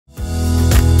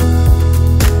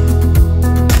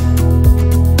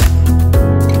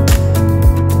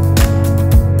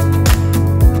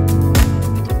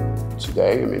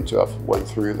to have went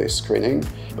through this screening,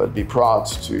 but be proud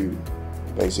to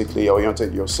basically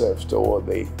orientate yourself toward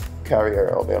the career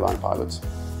of airline pilots.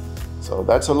 So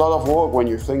that's a lot of work when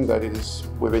you think that it is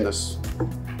within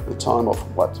the time of,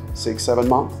 what, 6-7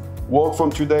 months? Work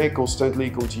from today, constantly,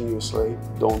 continuously.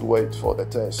 Don't wait for the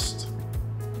test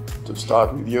to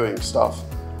start reviewing stuff.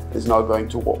 It's not going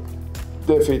to work.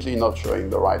 Definitely not showing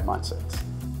the right mindset.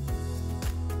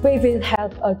 Bay Việt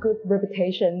has a good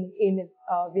reputation in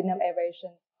Vietnam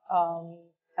aviation,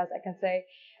 as I can say.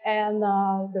 And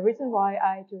the reason why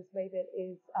I choose Bay Việt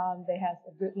is they have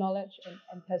a good knowledge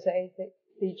and persuasive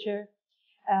teacher.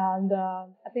 And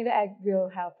I think that I will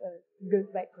have a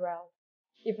good background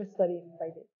if I study in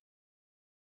Bay Việt.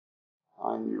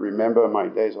 I remember my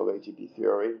days of ATP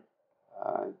theory.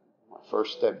 My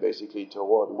first step basically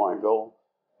toward my goal.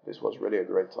 This was really a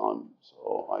great time,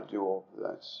 so I do hope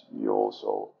that you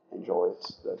also enjoy it.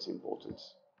 That's important.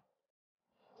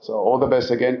 So all the best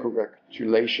again.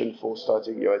 Congratulations for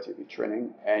starting your ATP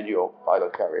training and your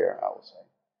pilot career, I would say.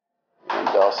 And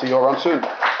I'll see you around soon.